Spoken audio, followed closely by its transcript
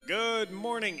Good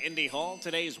morning, Indy Hall.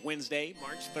 Today is Wednesday,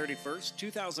 March 31st,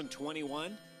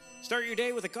 2021. Start your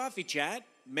day with a coffee chat.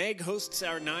 Meg hosts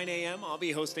our 9 a.m. I'll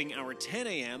be hosting our 10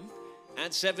 a.m.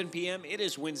 At 7 p.m., it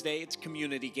is Wednesday. It's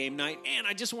community game night. And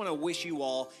I just want to wish you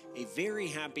all a very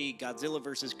happy Godzilla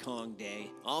vs. Kong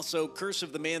day. Also, Curse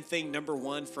of the Man-Thing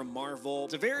 #1 from Marvel.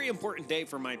 It's a very important day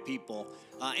for my people.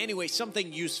 Anyway,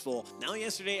 something useful. Now,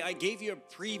 yesterday, I gave you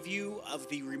a preview of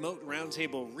the Remote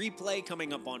Roundtable replay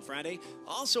coming up on Friday.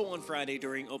 Also on Friday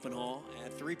during Open Hall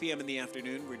at 3 p.m. in the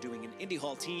afternoon, we're doing an Indy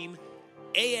Hall team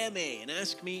AMA and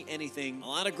Ask Me Anything. A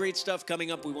lot of great stuff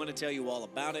coming up. We want to tell you all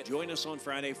about it. Join us on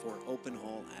Friday for Open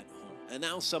Hall at Home. And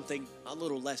now something a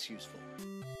little less useful.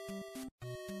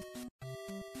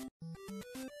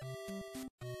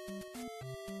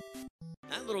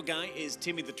 That little guy is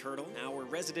Timmy the Turtle, our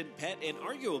resident pet and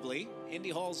arguably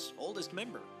Indy Hall's oldest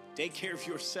member. Take care of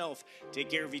yourself, take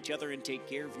care of each other, and take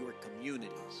care of your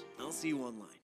communities. I'll see you online.